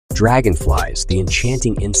Dragonflies, the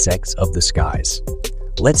enchanting insects of the skies.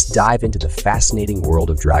 Let's dive into the fascinating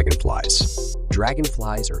world of dragonflies.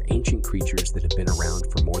 Dragonflies are ancient creatures that have been around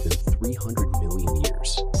for more than 300 million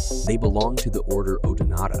years. They belong to the order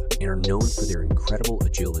Odonata and are known for their incredible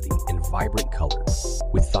agility and vibrant color.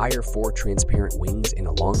 With 4 transparent wings and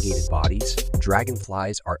elongated bodies,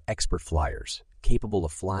 dragonflies are expert flyers, capable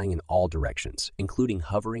of flying in all directions, including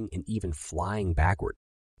hovering and even flying backward.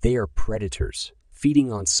 They are predators,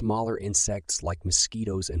 feeding on smaller insects like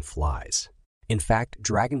mosquitoes and flies. In fact,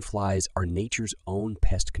 dragonflies are nature's own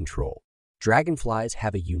pest control. Dragonflies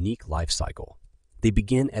have a unique life cycle. They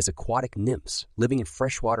begin as aquatic nymphs, living in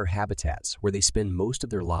freshwater habitats where they spend most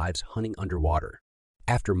of their lives hunting underwater.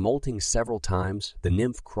 After molting several times, the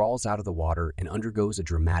nymph crawls out of the water and undergoes a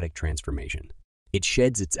dramatic transformation. It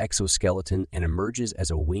sheds its exoskeleton and emerges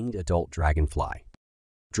as a winged adult dragonfly.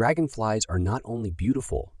 Dragonflies are not only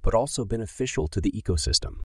beautiful, but also beneficial to the ecosystem.